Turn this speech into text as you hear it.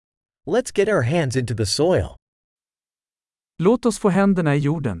Let's get our hands into the soil. Låt oss få händerna i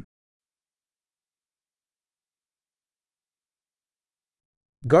jorden.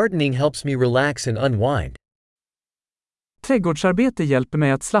 Gardening helps me relax and unwind. Trädgårdsarbete hjälper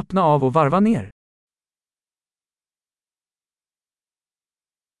mig att slappna av och varva ner.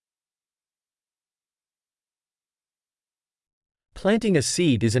 Planting a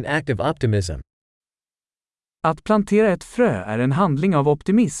seed is an act of optimism. Att plantera ett frö är en handling av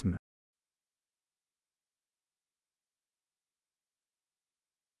optimism.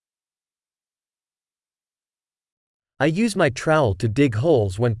 I use my trowel to dig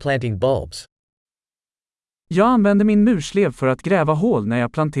holes when planting bulbs. Jag använder min murslev för att gräva hål när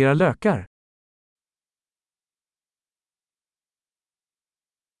jag planterar lökar.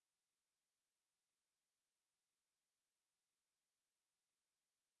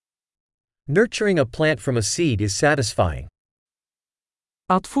 Nurturing a plant from a seed is satisfying.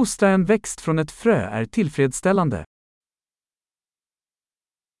 Att fostra en växt från ett frö är tillfredsställande.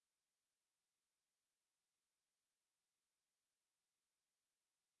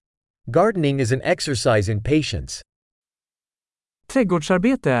 Gardening is an exercise in patience.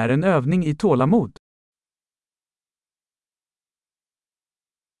 Trädgårdsarbete är en övning i tålamod.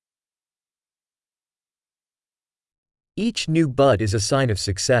 Each new bud is a sign of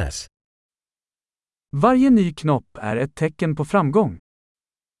success. Varje ny knopp är ett tecken på framgång.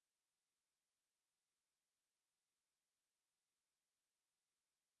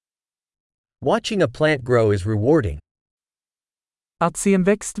 Watching a plant grow is rewarding. Att se en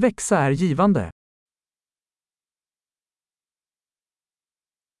växt växa är givande.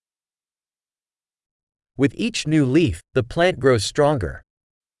 With each new leaf, the plant grows stronger.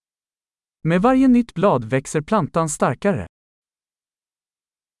 Med varje nytt blad växer plantan starkare.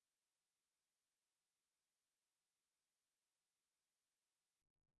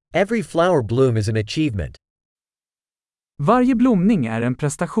 Every flower bloom is an achievement. Varje blomning är en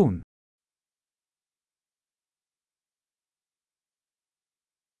prestation.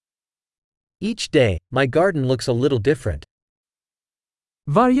 Each day, my garden looks a little different.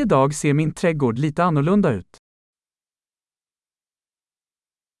 Varje dag ser min trädgård lite annorlunda ut.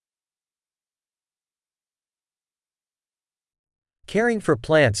 Caring for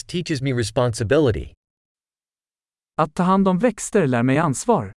plants teaches me responsibility. Att ta hand om växter lär mig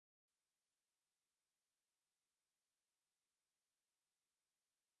ansvar.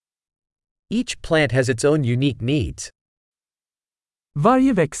 Each plant has its own unique needs.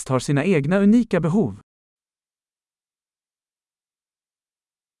 Varje växt har sina egna unika behov.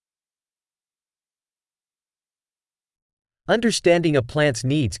 Understanding a plant's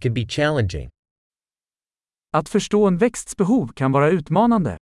needs can be challenging. Att förstå en växts behov kan vara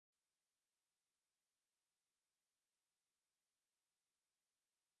utmanande.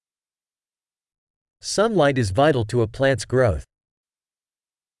 Sunlight is vital to a plant's growth.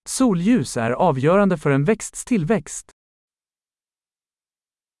 Solljus är avgörande för en växts tillväxt.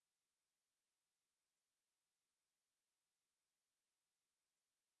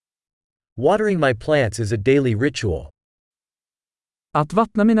 Watering my plants is a daily ritual. Att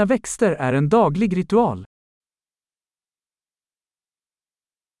vattna mina växter är en daglig ritual.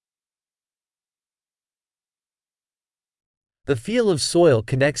 The feel of soil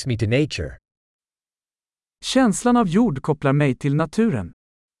connects me to nature. Känslan av jord kopplar mig till naturen.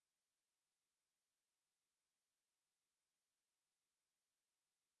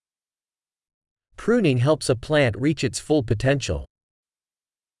 Pruning helps a plant reach its full potential.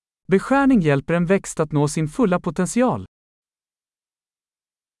 Beskärning hjälper en växt att nå sin fulla potential.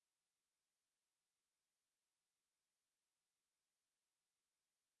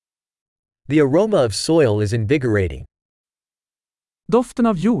 The aroma of soil is invigorating. Doften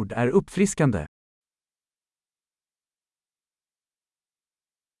av jord är uppfriskande.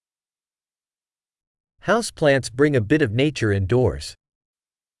 Houseplants bring a bit of nature indoors.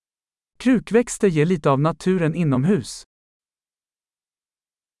 Krukväxter ger lite av naturen inomhus.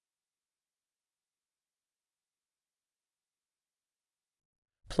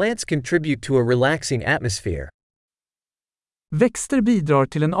 Plants contribute to a relaxing atmosphere. Växter bidrar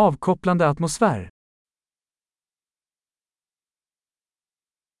till en avkopplande atmosfär.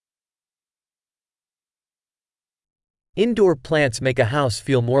 Indoor plants make a house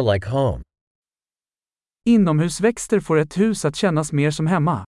feel more like home. Inomhusväxter får ett hus att kännas mer som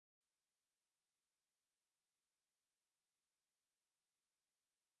hemma.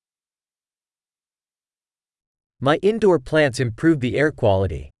 My indoor plants improve the air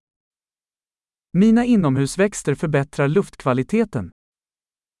quality. Mina inomhusväxter förbättrar luftkvaliteten.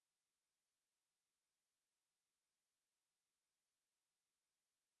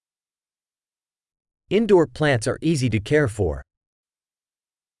 Indoor plants are easy to care for.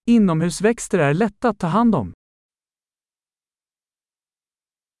 Inomhusväxter är lätta att ta hand om.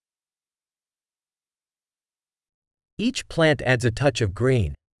 Each plant adds a touch of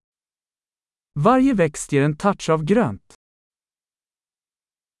green. Varje växt ger en touch av grönt.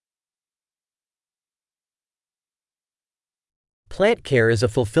 Plant care is a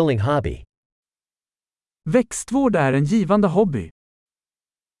fulfilling hobby. Växtvård är en givande hobby.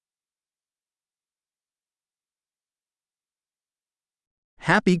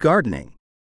 Happy gardening!